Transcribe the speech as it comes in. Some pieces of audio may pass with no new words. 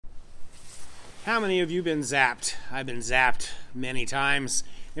How many of you been zapped? I've been zapped many times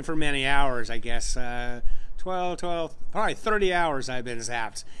and for many hours, I guess. 12, probably 30 hours I've been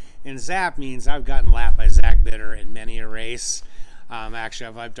zapped. And zap means I've gotten lapped by Zach Bitter in many a race.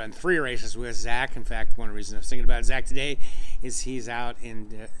 Actually, I've done 3 races with Zach. In fact, one reason I was thinking about Zach today is he's out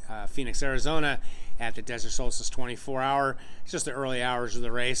in Phoenix, Arizona at the Desert Solstice 24-hour. It's just the early hours of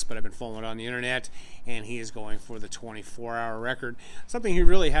the race, but I've been following it on the internet, and he is going for the 24-hour record, something he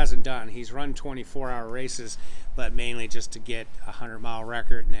really hasn't done. He's run 24-hour races, but mainly just to get a 100-mile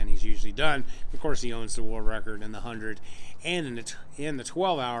record, and then he's usually done. Of course, he owns the world record in the 100 and in the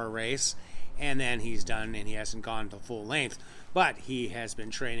 12-hour race, and then he's done, and he hasn't gone to full length. But he has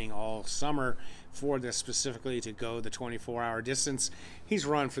been training all summer for this, specifically to go the 24-hour distance. He's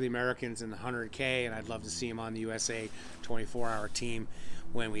run for the Americans in the 100K, and I'd love to see him on the USA 24-hour team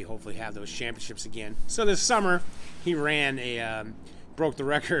when we hopefully have those championships again. So this summer, he ran broke the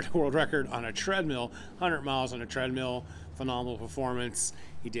record, world record on a treadmill, 100 miles on a treadmill. Phenomenal performance.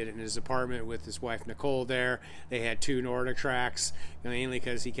 He did it in his apartment with his wife Nicole there. They had 2 Nordic tracks, mainly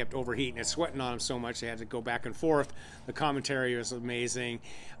because he kept overheating and sweating on him so much they had to go back and forth. The commentary was amazing.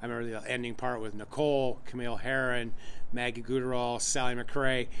 I remember the ending part with Nicole, Camille Herron, Maggie Guterall, Sally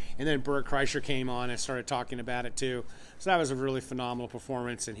McRae, and then Bert Kreischer came on and started talking about it too. So that was a really phenomenal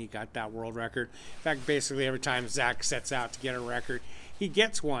performance, and he got that world record. In fact, basically every time Zach sets out to get a record, he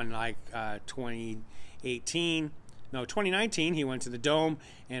gets one. Like 2019, he went to the Dome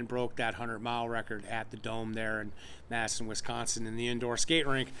and broke that 100-mile record at the Dome there in Madison, Wisconsin, in the indoor skate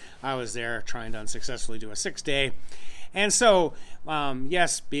rink. I was there trying to unsuccessfully do a 6-day. And so,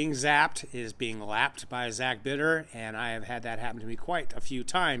 yes, being zapped is being lapped by Zach Bitter, and I have had that happen to me quite a few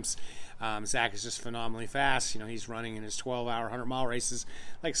times. Zach is just phenomenally fast. You know, he's running in his 12-hour 100-mile races,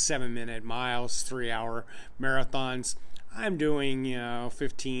 like 7-minute miles, 3-hour marathons. I'm doing,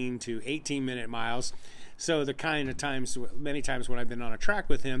 15 to 18-minute miles. So the kind of times, many times when I've been on a track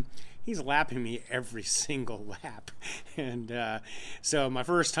with him, he's lapping me every single lap. And so my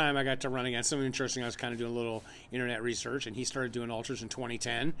first time I got to run against him, interesting, I was kind of doing a little internet research, and he started doing ultras in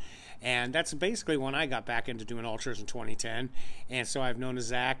 2010. And that's basically when I got back into doing ultras in 2010. And so I've known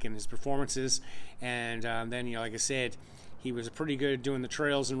Zach and his performances. And then, like I said, he was pretty good at doing the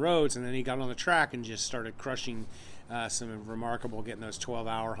trails and roads, and then he got on the track and just started crushing some remarkable, getting those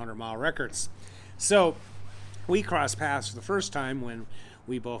 12-hour, 100-mile records. So we crossed paths for the first time when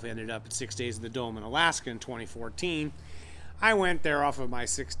we both ended up at 6 days of the Dome in Alaska in 2014. I went there off of my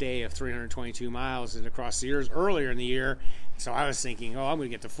 6th day of 322 miles and across the years earlier in the year. So I was thinking, I'm going to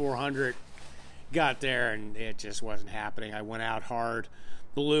get to 400. Got there, and it just wasn't happening. I went out hard,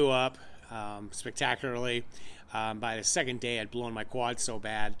 blew up spectacularly. By the 2nd day, I'd blown my quads so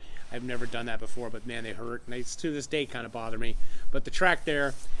bad. I've never done that before, but man, they hurt. And they, to this day, kind of bother me. But the track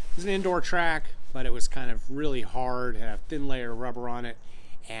there was an indoor track, but it was kind of really hard, had a thin layer of rubber on it.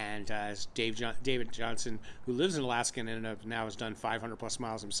 And as David Johnson, who lives in Alaska and ended up now has done 500 plus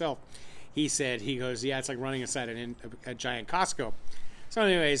miles himself, he goes, yeah, it's like running inside a giant Costco. So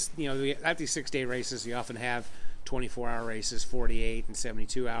anyways, at these 6-day races, you often have 24-hour races, 48 and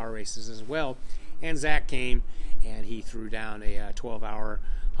 72-hour races as well. And Zach came, and he threw down a 12-hour,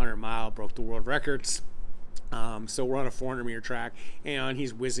 100-mile, broke the world records. So we're on a 400-meter track, and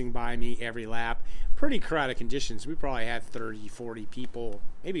he's whizzing by me every lap. Pretty crowded conditions. We probably had 30, 40 people,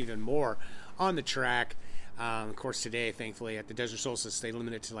 maybe even more, on the track. Of course, today, thankfully, at the Desert Solstice, they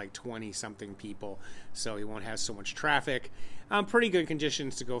limit it to like 20-something people, so you won't have so much traffic. Pretty good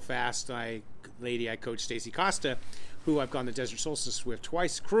conditions to go fast. I coach Stacy Costa, who I've gone the Desert Solstice with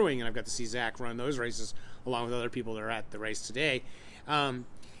twice crewing, and I've got to see Zach run those races along with other people that are at the race today.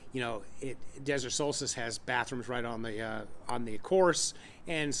 Desert Solstice has bathrooms right on the course,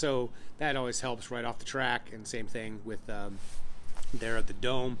 and so that always helps right off the track. And same thing with there at the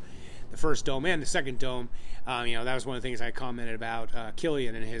Dome, the first Dome and the second Dome. That was one of the things I commented about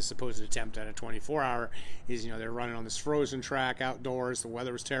Killian and his supposed attempt at a 24-hour. Is they're running on this frozen track outdoors. The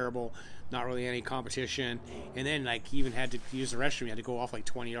weather was terrible, not really any competition, and then he even had to use the restroom. He had to go off like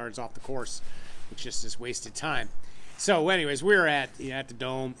 20 yards off the course, which just is wasted time. So anyways, we were at the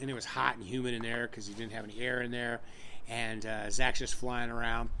Dome, and it was hot and humid in there because you didn't have any air in there, and Zach's just flying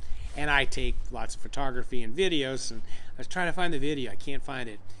around, and I take lots of photography and videos, and I was trying to find the video. I can't find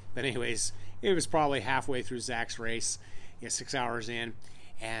it. But anyways, it was probably halfway through Zach's race, 6 hours in,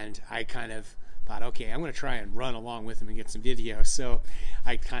 and I kind of thought, okay, I'm going to try and run along with him and get some video. So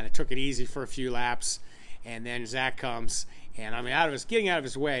I kind of took it easy for a few laps, and then Zach comes, and I'm getting out of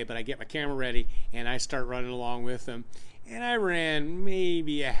his way, but I get my camera ready, and I start running along with him. and I ran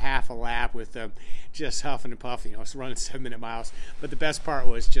maybe a half a lap with them, just huffing and puffing, running 7-minute miles. But the best part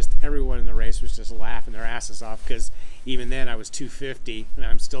was just everyone in the race was just laughing their asses off, because even then I was 250, and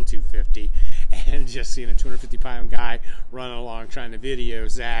I'm still 250, and just seeing a 250-pound guy running along trying to video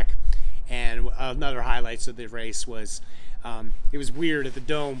Zach. And another highlights of the race was it was weird at the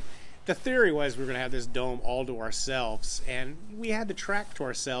dome. The theory was we were going to have this dome all to ourselves, and we had the track to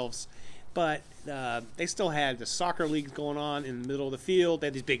ourselves, but they still had the soccer leagues going on in the middle of the field. They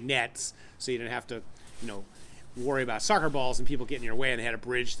had these big nets, so you didn't have to, worry about soccer balls and people getting in your way, and they had a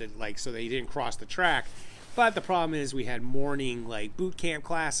bridge that, so that you didn't cross the track. But the problem is we had morning, boot camp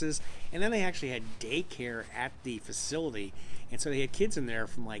classes, and then they actually had daycare at the facility, and so they had kids in there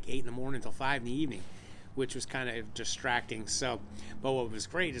from 8 in the morning until 5 in the evening, which was kind of distracting. But what was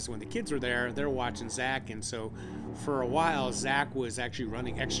great is when the kids were there, they're watching Zach, and so for a while, Zach was actually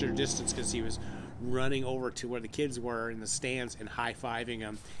running extra distance because he was running over to where the kids were in the stands and high-fiving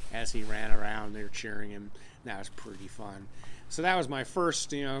them as he ran around. They were cheering him. That was pretty fun. So that was my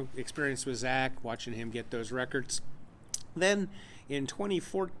first, experience with Zach, watching him get those records. Then in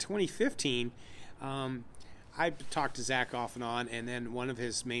 2015, I talked to Zach off and on, and then one of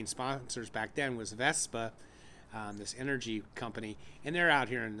his main sponsors back then was Vespa, this energy company, and they're out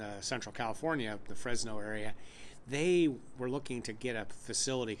here in Central California, the Fresno area. They were looking to get a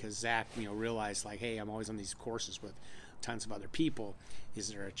facility because Zach, realized hey, I'm always on these courses with tons of other people. Is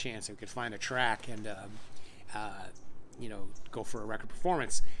there a chance I could find a track and go for a record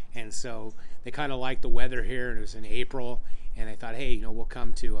performance? And so they kind of liked the weather here, and it was in April, and they thought, hey, we'll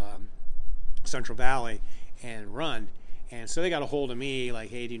come to Central Valley and run. And so they got a hold of me,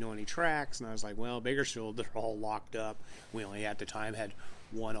 hey, do you know any tracks? And I was like, well, Bakersfield, they're all locked up. We only at the time had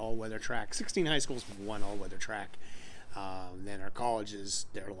one all-weather track. 16 high schools, one all-weather track. Then our colleges,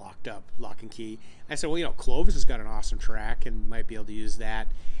 they're locked up, lock and key. I said, well, Clovis has got an awesome track and might be able to use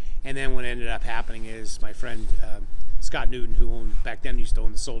that. And then what ended up happening is my friend Scott Newton, who back then used to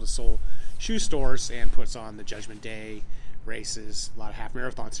own the Soul to Soul shoe stores and puts on the Judgment Day races, a lot of half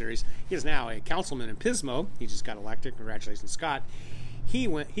marathon series. He is now a councilman in Pismo. He just got elected. Congratulations, Scott. He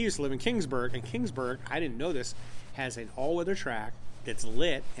used to live in Kingsburg, and Kingsburg, I didn't know this, has an all-weather track that's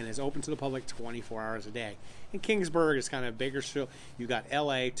lit and is open to the public 24 hours a day. And Kingsburg is kind of Bakersfield. You got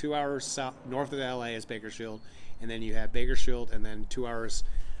LA, 2 hours south, north of LA is Bakersfield, and then you have Bakersfield, and then 2 hours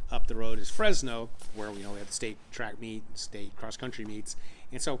up the road is Fresno, where we have the state track meet, state cross-country meets.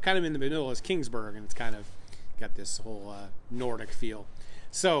 And so kind of in the middle is Kingsburg, and it's kind of got this whole Nordic feel.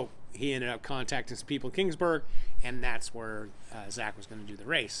 So he ended up contacting some people in Kingsburg, and that's where Zach was going to do the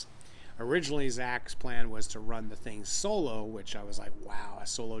race. Originally, Zach's plan was to run the thing solo, which I was like, wow, a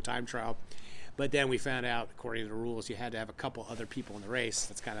solo time trial. But then we found out, according to the rules, you had to have a couple other people in the race.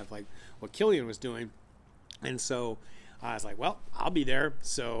 That's kind of like what Killian was doing. And so I was like, well, I'll be there.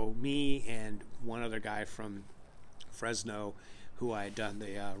 So me and one other guy from Fresno, who I had done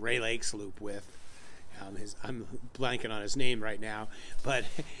the Ray Lakes loop with, I'm blanking on his name right now, but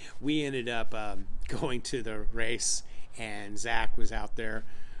we ended up going to the race, and Zach was out there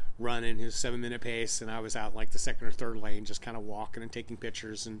running his 7-minute pace, and I was out in the second or third lane, just kind of walking and taking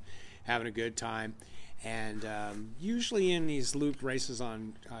pictures and having a good time. And usually in these looped races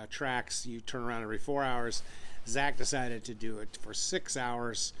on tracks, you turn around every 4 hours. Zach decided to do it for 6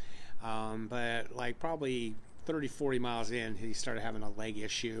 hours, but probably 30-40 miles in, he started having a leg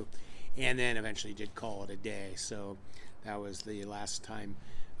issue, and then eventually did call it a day. So that was the last time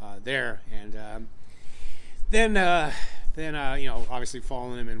there. And then obviously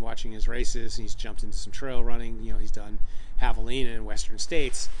following him and watching his races, he's jumped into some trail running. He's done javelina in Western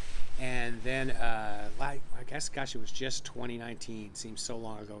States. And then, I guess, gosh, it was just 2019. Seems so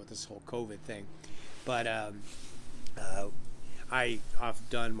long ago with this whole COVID thing. But I've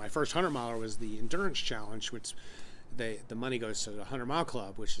done my first 100-miler was the Endurance Challenge, which the money goes to the 100-Mile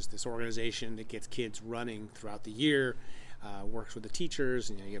Club, which is this organization that gets kids running throughout the year, works with the teachers,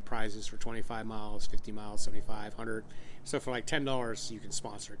 and you get prizes for 25 miles, 50 miles, 75, 100. So for $10, you can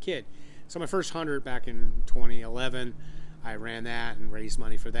sponsor a kid. So my first 100 back in 2011, I ran that and raised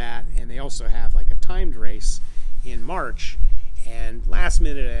money for that. And they also have a timed race in March. And last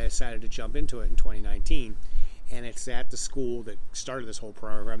minute, I decided to jump into it in 2019. And it's at the school that started this whole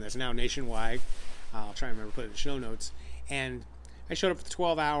program that's now nationwide. I'll try and remember to put it in the show notes. And I showed up for the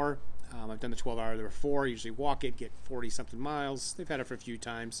 12-hour. I've done the 12-hour there before. Usually walk it, get 40-something miles. They've had it for a few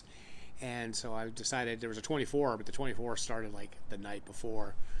times. And so I decided there was a 24, but the 24 started the night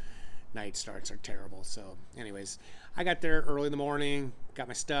before. Night starts are terrible. So anyways, I got there early in the morning, got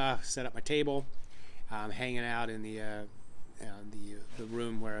my stuff, set up my table, hanging out in the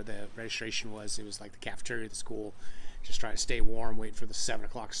room where the registration was. It was the cafeteria of the school. just trying to stay warm, wait for the 7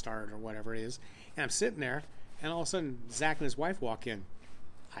 o'clock start or whatever it is. And I'm sitting there, and all of a sudden, Zach and his wife walk in.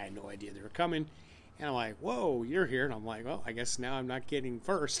 I had no idea they were coming. And I'm like, whoa, you're here. And I'm like, well, I guess now I'm not getting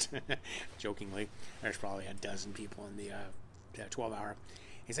first. Jokingly. There's probably a dozen people in the 12-hour.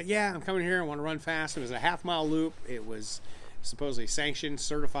 He said, yeah, I'm coming here. I want to run fast. It was a half-mile loop. It was supposedly sanctioned,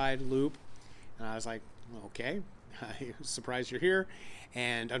 certified loop. And I was like, okay, I'm surprised you're here.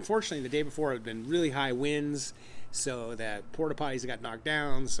 And unfortunately, the day before, it had been really high winds. So that porta potties got knocked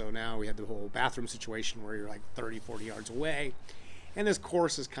down. So now we had the whole bathroom situation where you're like 30, 40 yards away. And this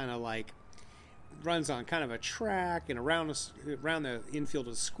course is kind of like, runs on kind of a track and around the infield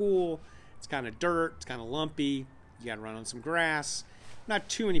of the school. It's kind of dirt. It's kind of lumpy. You got to run on some grass. Not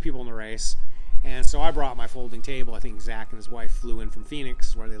too many people in the race. And so I brought my folding table. I think Zach and his wife flew in from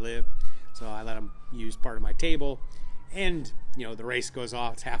Phoenix, where they live. So I let them use part of my table. And, you know, the race goes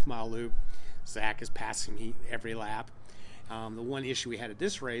off. It's half-mile loop. Zach is passing me every lap. The one issue we had at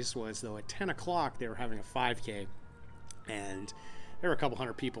this race was, though, at 10 o'clock they were having a 5K. And there were a couple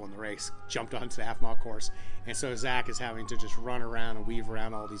hundred people in the race, jumped onto the half-mile course. And so Zach is having to just run around and weave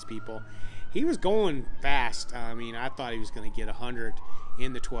around all these people. He was going fast. I mean, I thought he was going to get 100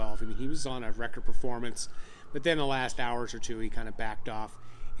 in the 12. I mean, he was on a record performance. But then the last hours or two, he kind of backed off.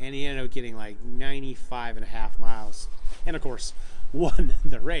 And he ended up getting like 95.5 miles. And, of course, won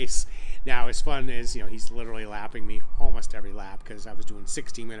the race. Now, as fun as, you know, he's literally lapping me almost every lap because I was doing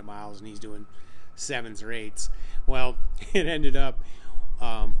 16-minute miles and he's doing 7s or 8s. Well, it ended up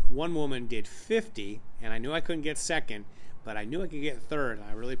one woman did 50, and I knew I couldn't get second, but I knew I could get third, and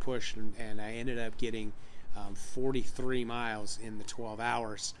I really pushed, and I ended up getting 43 miles in the 12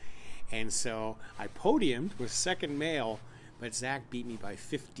 hours. And so I podiumed with second male, but Zach beat me by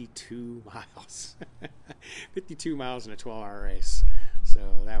 52 miles. 52 miles in a 12-hour race. So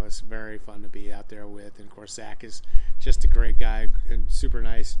that was very fun to be out there with. And, of course, Zach is just a great guy, and super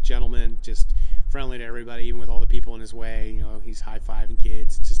nice gentleman, just friendly to everybody, even with all the people in his way. You know, he's high-fiving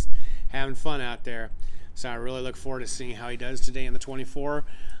kids, just having fun out there. So I really look forward to seeing how he does today in the 24.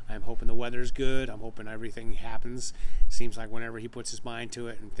 I'm hoping the weather's good. I'm hoping everything happens. Seems like whenever he puts his mind to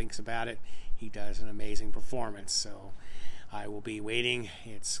it and thinks about it, he does an amazing performance. So I will be waiting.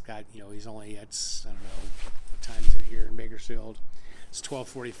 It's got, you know, he's only, it's, I don't know, what time is it here in Bakersfield? It's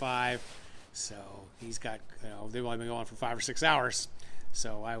 12:45. So he's got, you know, they've only been going for 5 or 6 hours.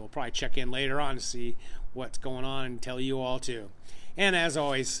 So I will probably check in later on to see what's going on and tell you all too. And as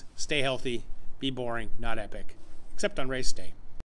always, stay healthy, be boring, not epic, except on race day.